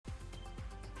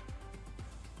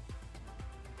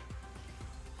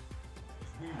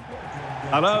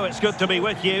Hello, it's good to be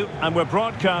with you, and we're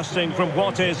broadcasting from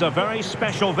what is a very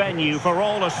special venue for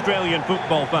all Australian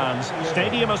football fans,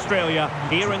 Stadium Australia,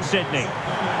 here in Sydney.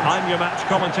 I'm your match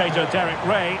commentator, Derek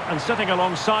Ray, and sitting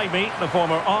alongside me, the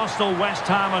former Arsenal, West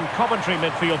Ham and Coventry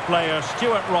midfield player,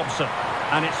 Stuart Robson.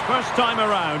 And it's first time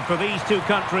around for these two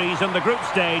countries in the group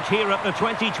stage here at the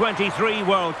 2023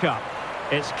 World Cup.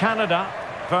 It's Canada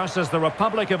versus the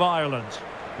Republic of Ireland.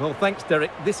 Well, thanks,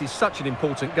 Derek. This is such an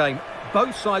important game.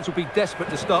 Both sides will be desperate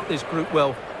to start this group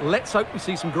well. Let's hope we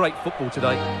see some great football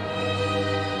today.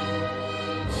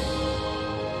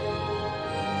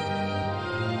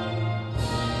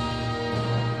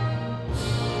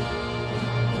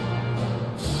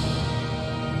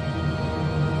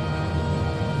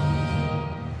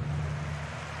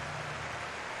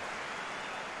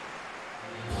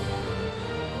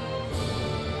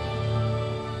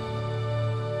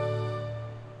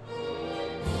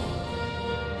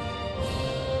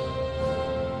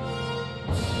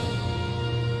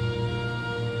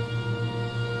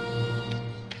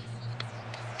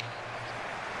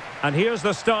 And here's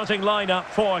the starting lineup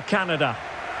for Canada.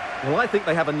 Well, I think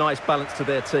they have a nice balance to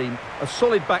their team. A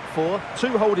solid back four,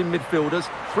 two holding midfielders,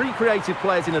 three creative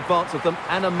players in advance of them,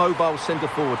 and a mobile centre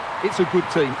forward. It's a good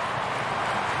team.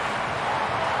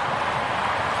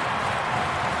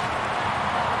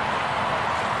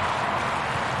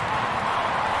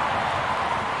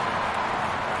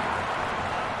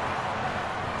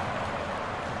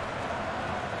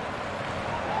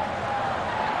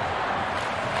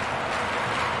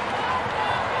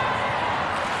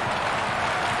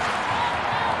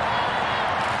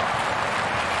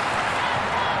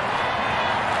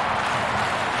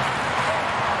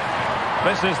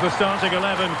 This is the starting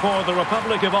 11 for the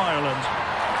Republic of Ireland.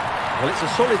 Well, it's a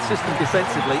solid system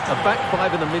defensively, a back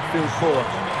five and a midfield four,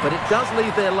 but it does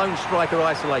leave their lone striker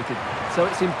isolated. So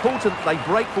it's important they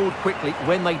break forward quickly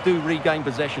when they do regain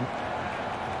possession.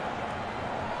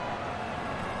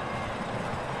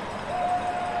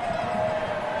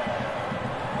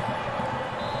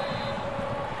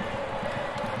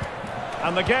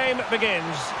 And the game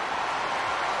begins.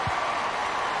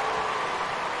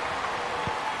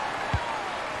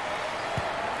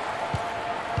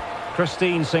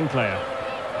 Christine Sinclair.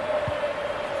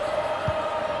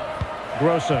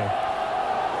 Grosso.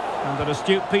 And an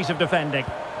astute piece of defending.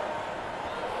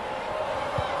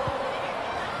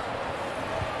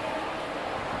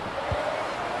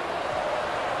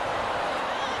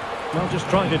 Well, just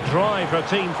trying to drive her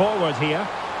team forward here.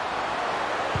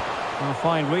 A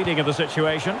fine reading of the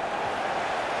situation.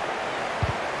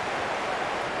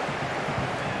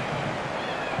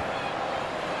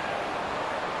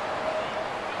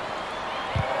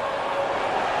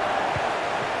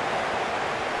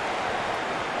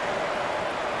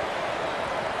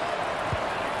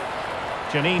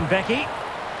 Janine Becky.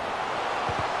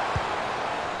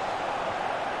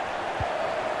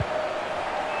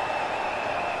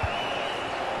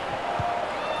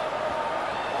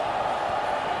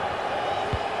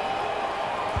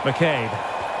 McCabe.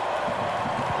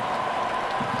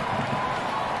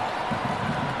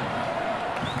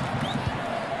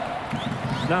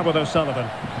 Now with O'Sullivan.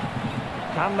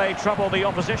 Can they trouble the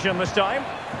opposition this time?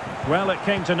 Well, it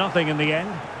came to nothing in the end.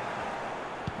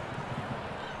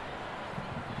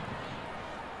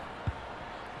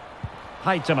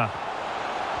 Haitama.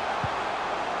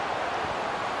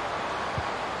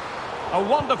 A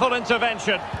wonderful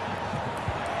intervention.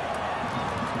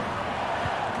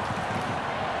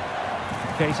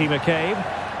 Katie McCabe.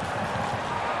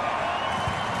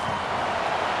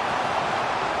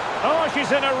 Oh,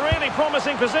 she's in a really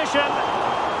promising position.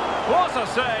 What a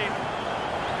save.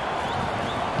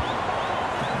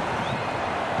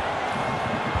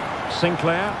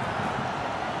 Sinclair.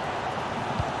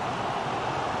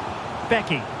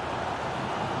 Becky.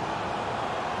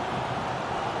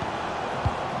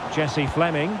 Jessie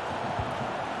Fleming.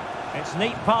 It's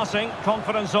neat passing,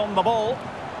 confidence on the ball.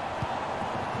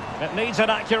 It needs an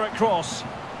accurate cross.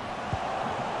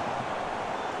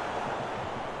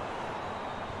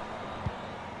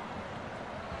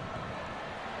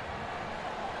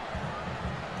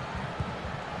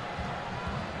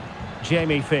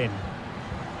 Jamie Finn.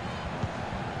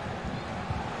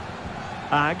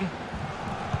 Ag.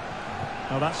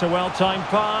 Oh, that's a well-timed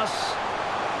pass.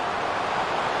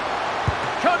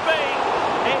 Could be.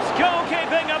 It's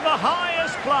goalkeeping of the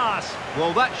highest class.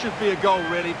 Well, that should be a goal,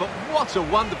 really, but what a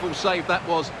wonderful save that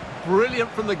was.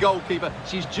 Brilliant from the goalkeeper.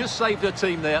 She's just saved her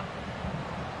team there.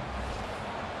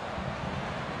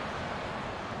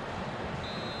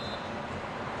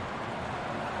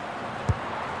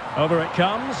 Over it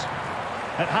comes.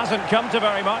 It hasn't come to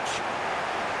very much.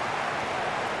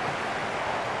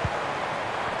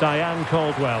 Diane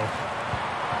Caldwell.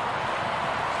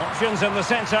 Options in the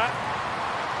centre.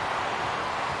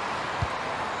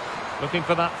 Looking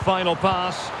for that final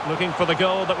pass, looking for the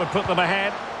goal that would put them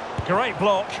ahead. Great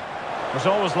block. Was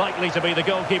always likely to be the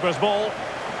goalkeeper's ball.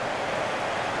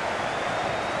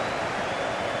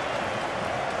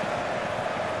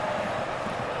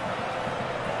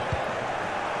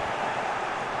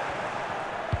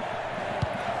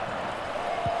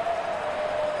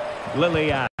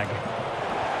 Liliag.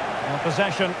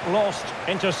 Possession lost,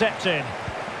 intercepted.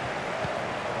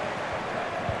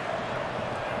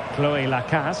 Chloe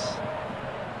Lacasse.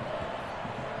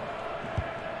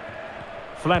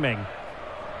 Fleming.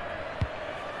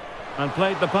 And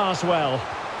played the pass well.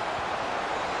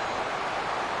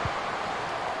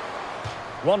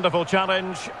 Wonderful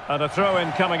challenge and a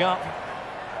throw-in coming up.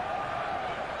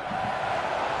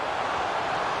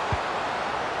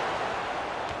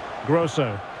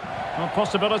 Grosso. Well,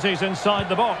 possibilities inside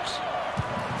the box.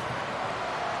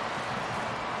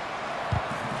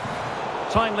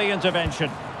 Timely intervention.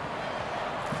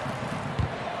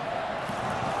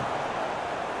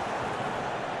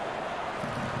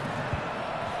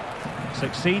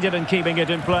 Succeeded in keeping it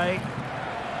in play.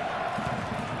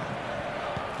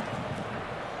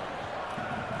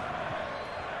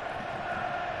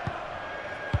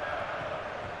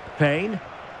 Payne.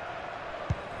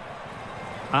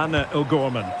 Anna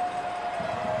O'Gorman.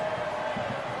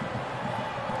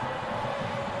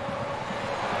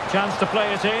 Chance to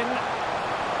play it in.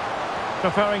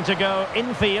 Preferring to go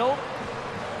infield.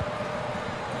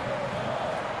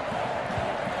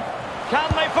 Can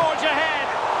they forge ahead?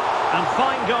 And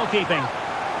fine goalkeeping.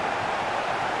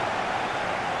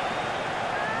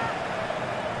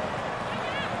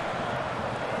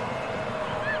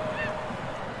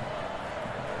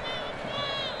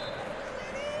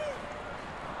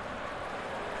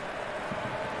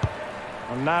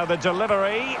 And now the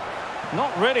delivery.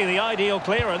 Not really the ideal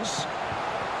clearance.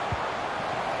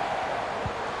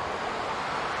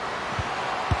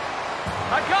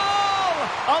 A goal!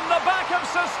 On the back of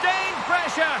sustained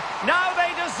pressure. Now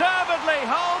they deservedly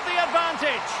hold the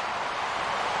advantage.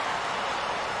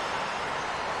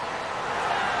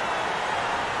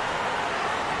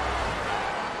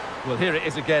 Well, here it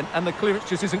is again, and the clearance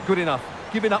just isn't good enough.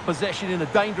 Giving up possession in a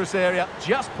dangerous area,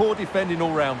 just poor defending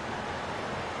all round.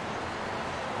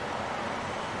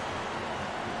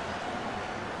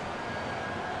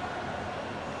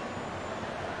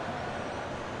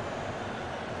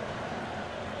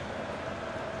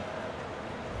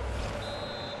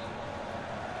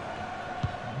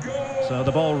 So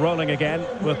the ball rolling again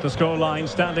with the scoreline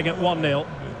standing at 1-0.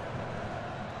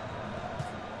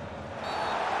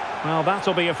 Well,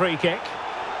 that'll be a free kick.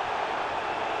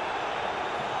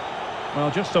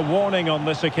 Well, just a warning on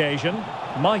this occasion.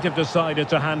 Might have decided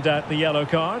to hand out the yellow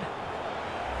card.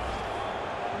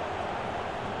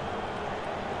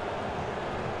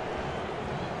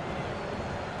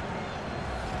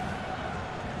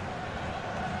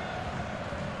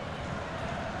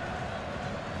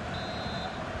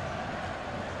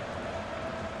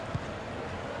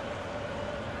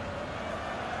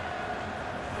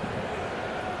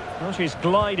 Well, she's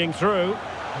gliding through.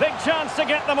 Big chance to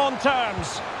get them on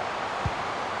terms.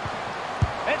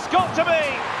 It's got to be.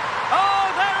 Oh,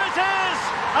 there it is!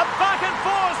 A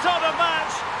back-and-forth sort of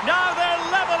match. Now they're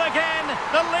level again.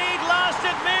 The lead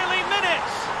lasted merely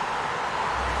minutes.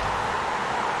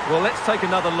 Well, let's take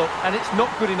another look, and it's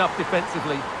not good enough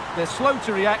defensively. They're slow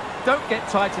to react, don't get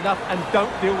tight enough, and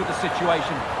don't deal with the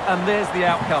situation. And there's the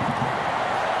outcome.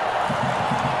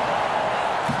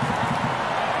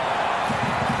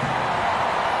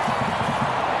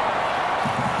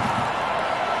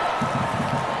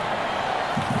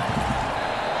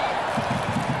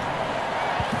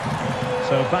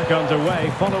 So back underway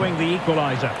following the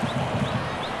equaliser.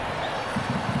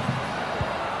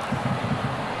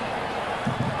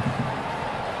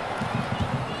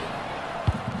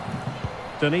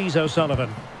 Denise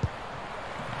O'Sullivan.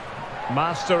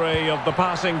 Mastery of the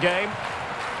passing game.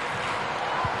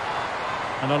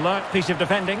 An alert piece of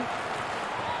defending.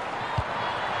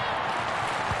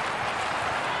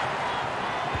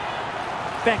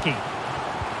 Becky.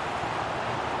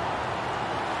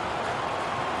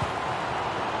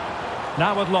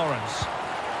 Now with Lawrence.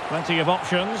 Plenty of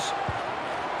options.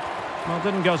 Well,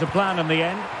 didn't go to plan in the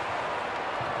end.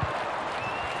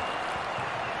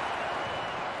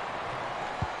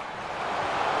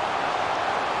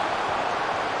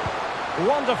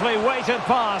 Wonderfully weighted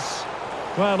pass.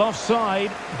 Well,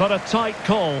 offside, but a tight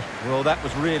call. Well, that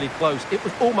was really close. It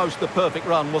was almost the perfect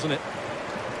run, wasn't it?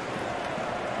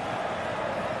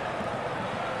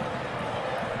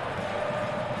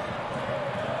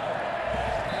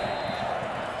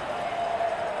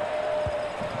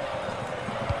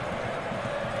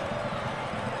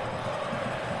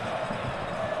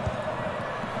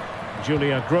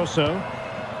 Julia Grosso.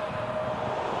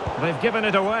 They've given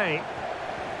it away.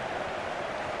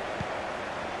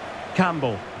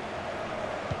 Campbell.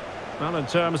 Well, in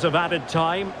terms of added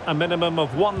time, a minimum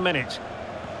of 1 minute.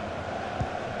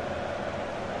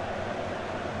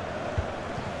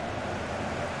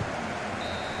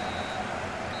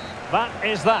 That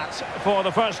is that for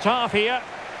the first half here.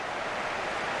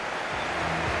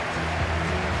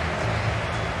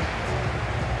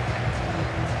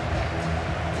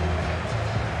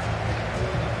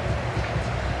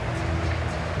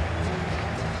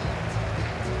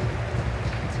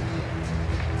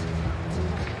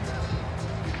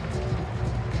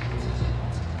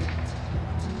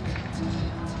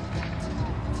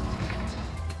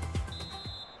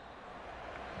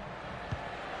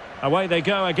 Away they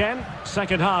go again.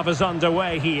 Second half is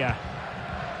underway here.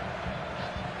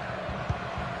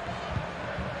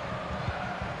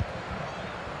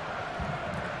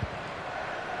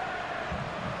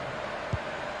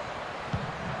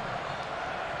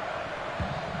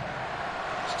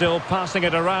 Still passing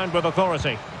it around with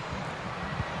authority.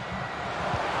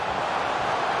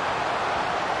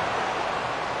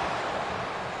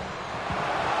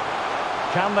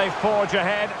 Can they forge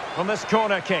ahead from this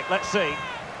corner kick? Let's see.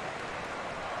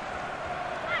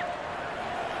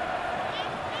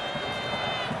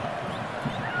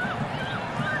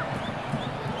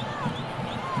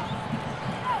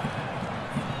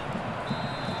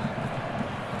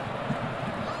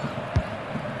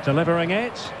 Delivering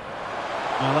it.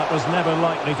 Well, that was never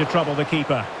likely to trouble the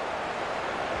keeper.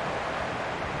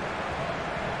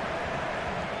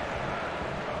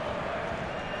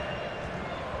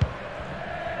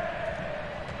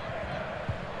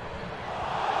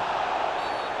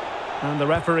 And the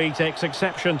referee takes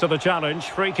exception to the challenge.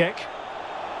 Free kick.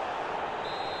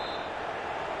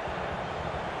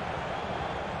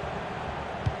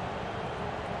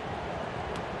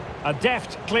 A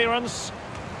deft clearance.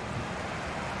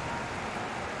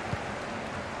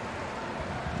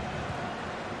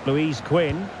 Louise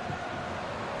Quinn.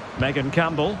 Megan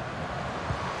Campbell.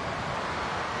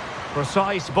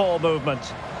 Precise ball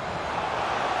movement.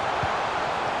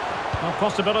 Well,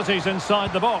 possibilities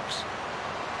inside the box.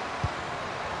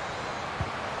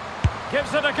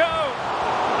 Gives it a go.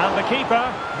 And the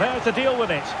keeper there to deal with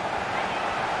it.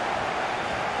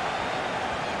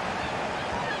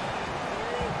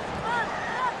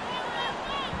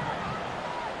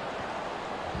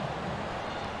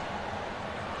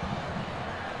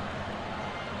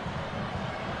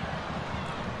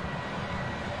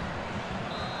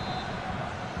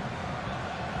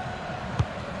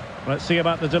 Let's see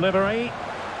about the delivery.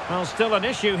 Well, still an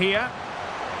issue here.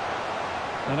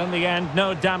 And in the end,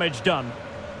 no damage done.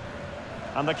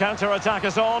 And the counter-attack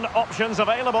is on. Options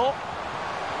available.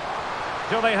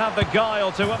 Do they have the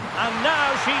guile to it? And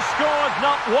now she scored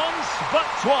not once, but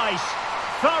twice.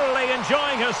 Thoroughly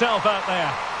enjoying herself out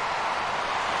there.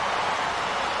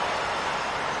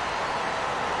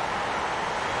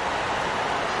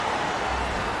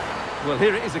 Well,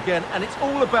 here it is again, and it's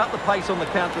all about the pace on the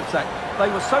counter-attack. They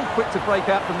were so quick to break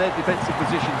out from their defensive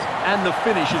positions, and the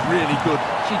finish is really good.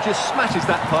 She just smashes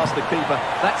that past the keeper.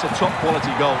 That's a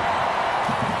top-quality goal.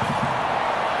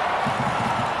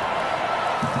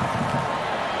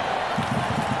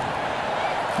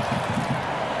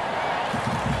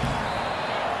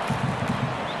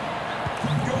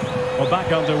 Well,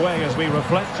 back underway as we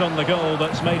reflect on the goal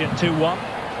that's made it 2-1.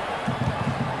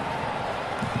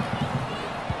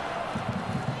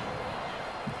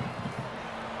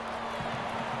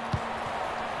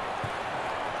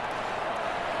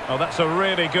 Oh, that's a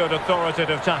really good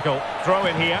authoritative tackle. Throw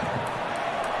in here.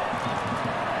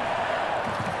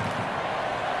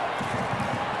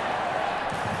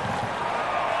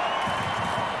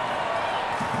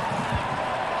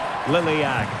 Lily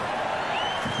Agg.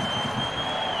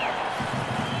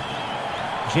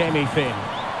 Jamie Finn.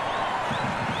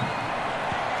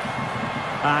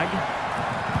 Agg.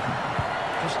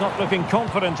 Just not looking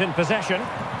confident in possession.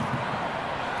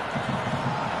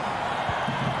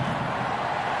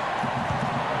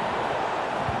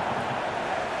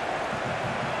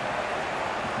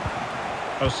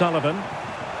 O'Sullivan.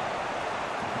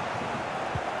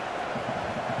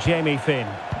 Jamie Finn.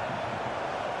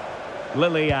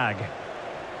 Lily Agg.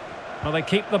 Well, they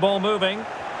keep the ball moving.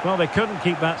 Well, they couldn't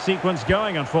keep that sequence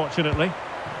going, unfortunately.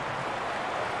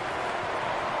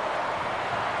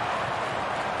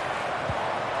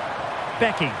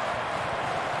 Becky.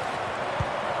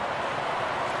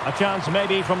 A chance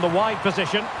maybe from the wide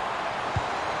position.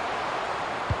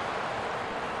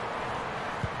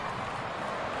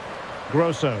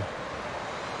 Grosso.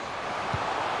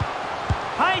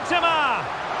 Haitama!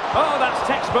 Oh, that's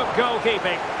textbook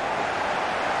goalkeeping.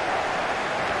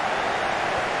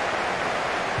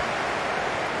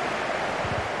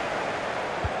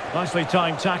 Nicely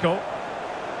timed tackle.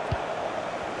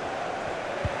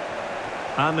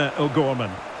 And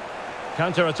O'Gorman.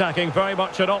 Counter-attacking, very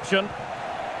much an option.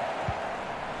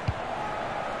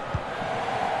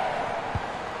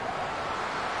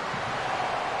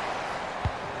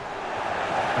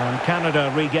 And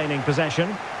Canada regaining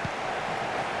possession.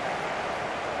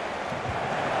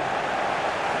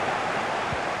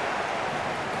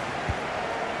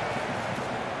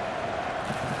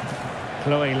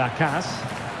 Chloe Lacasse.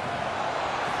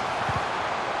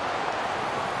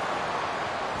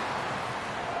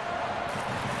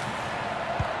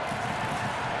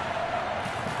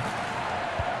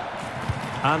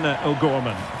 Anna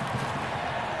O'Gorman.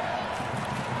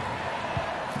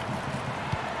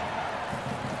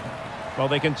 Well,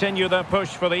 they continue their push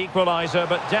for the equaliser,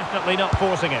 but definitely not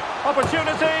forcing it.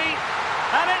 Opportunity!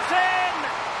 And it's in!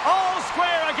 All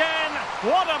square again!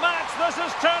 What a match this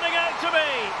is turning out to be!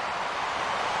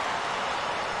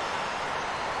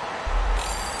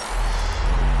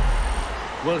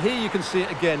 Well, here you can see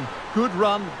it again. Good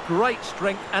run, great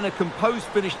strength, and a composed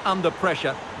finish under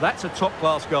pressure. That's a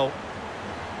top-class goal.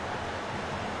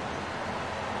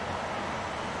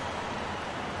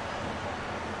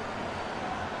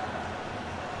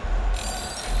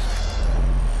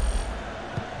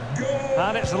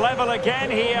 And it's level again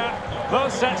here.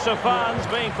 Both sets of fans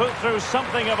being put through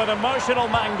something of an emotional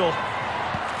mangle.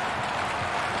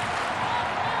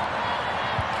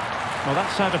 Well,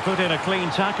 that's how to put in a clean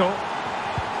tackle.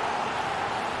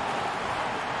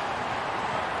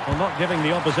 Well, not giving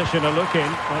the opposition a look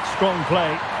in. That's strong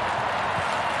play.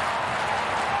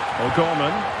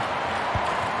 O'Gorman.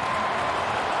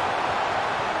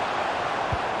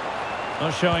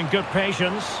 Not showing good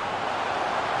patience.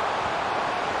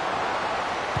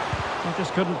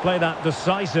 Just couldn't play that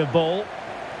decisive ball.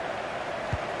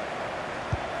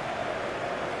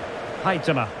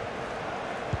 Haitama.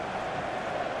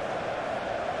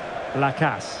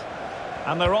 Lacasse.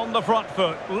 And they're on the front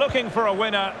foot, looking for a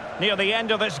winner near the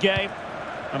end of this game.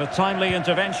 And a timely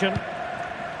intervention.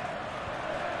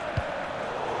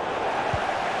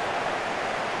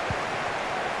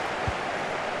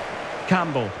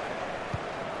 Campbell.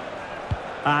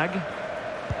 Ag.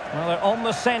 Well, they're on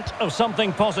the scent of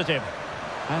something positive.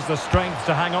 Has the strength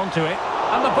to hang on to it.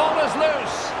 And the ball is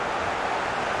loose.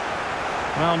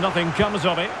 Well, nothing comes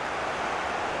of it.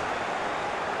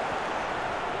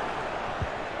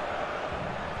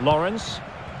 Lawrence.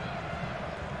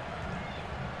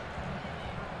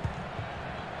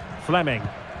 Fleming.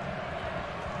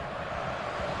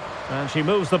 And she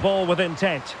moves the ball with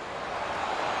intent.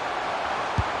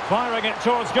 Firing it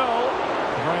towards goal.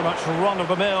 Very much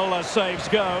run-of-the-mill as saves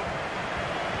go.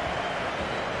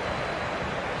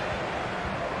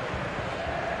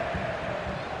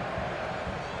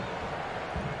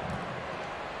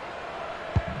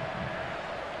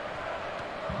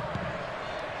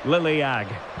 Lily Ag.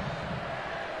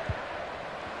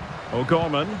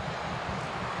 O'Gorman.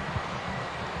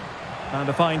 And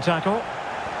a fine tackle.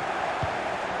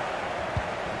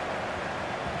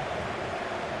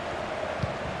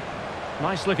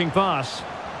 Nice looking pass.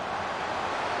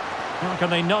 How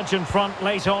can they nudge in front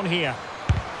late on here?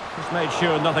 Just made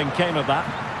sure nothing came of that.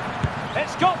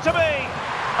 It's got to be!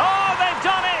 Oh, they've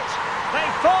done it!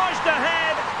 They've forged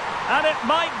ahead, and it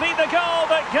might be the goal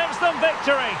that gives them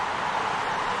victory.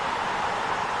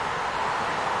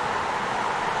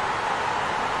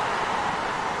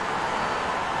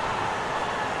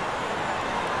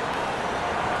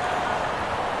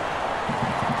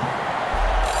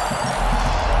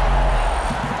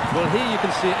 Well, here you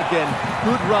can see it again.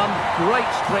 Good run, great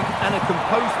strength, and a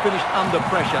composed finish under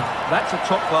pressure. That's a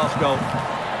top-class goal.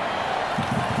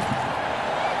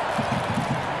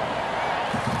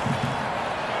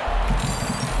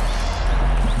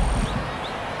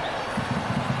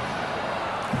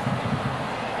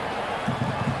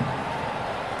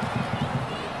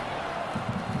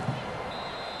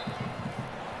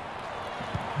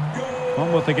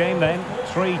 On with the game then.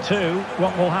 3-2.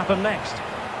 What will happen next?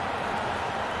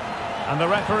 And the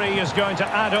referee is going to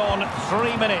add on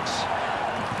 3 minutes.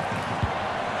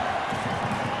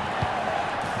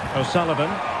 O'Sullivan.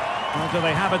 Or do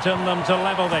they have it in them to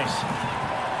level this?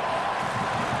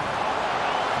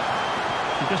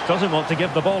 He just doesn't want to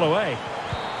give the ball away.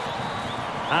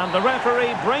 And the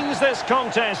referee brings this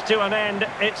contest to an end.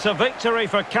 It's a victory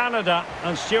for Canada.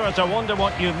 And Stuart, I wonder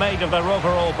what you've made of their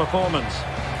overall performance.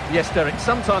 Yes, Derek,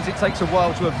 sometimes it takes a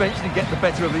while to eventually get the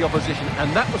better of the opposition,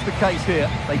 and that was the case here.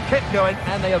 They kept going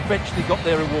and they eventually got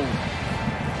their reward.